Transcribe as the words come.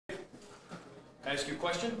ask you a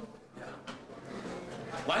question? Yeah.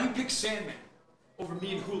 Why do you pick Sandman over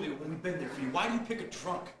me and Julio when we've been there for you? Why do you pick a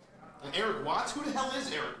drunk? Eric Watts? Who the hell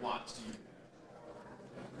is Eric Watts to you?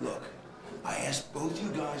 Look, I asked both you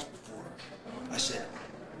guys before. I said,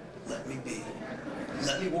 let me be.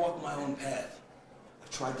 Let me walk my own path. I've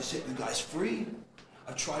tried to set you guys free.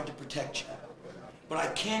 I've tried to protect you. But I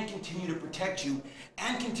can't continue to protect you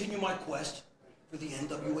and continue my quest for the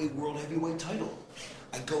NWA World Heavyweight title.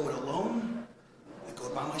 I go it alone. I go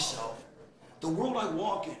it by myself. The world I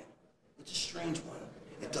walk in, it's a strange one.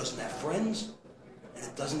 It doesn't have friends, and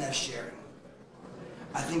it doesn't have sharing.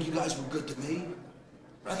 I think you guys were good to me,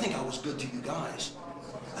 but I think I was good to you guys.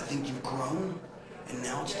 I think you've grown, and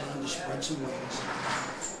now it's time to spread some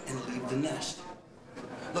wings and leave the nest.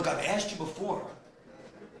 Look, I've asked you before,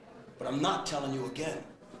 but I'm not telling you again.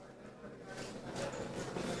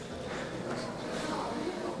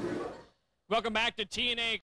 Welcome back to TNA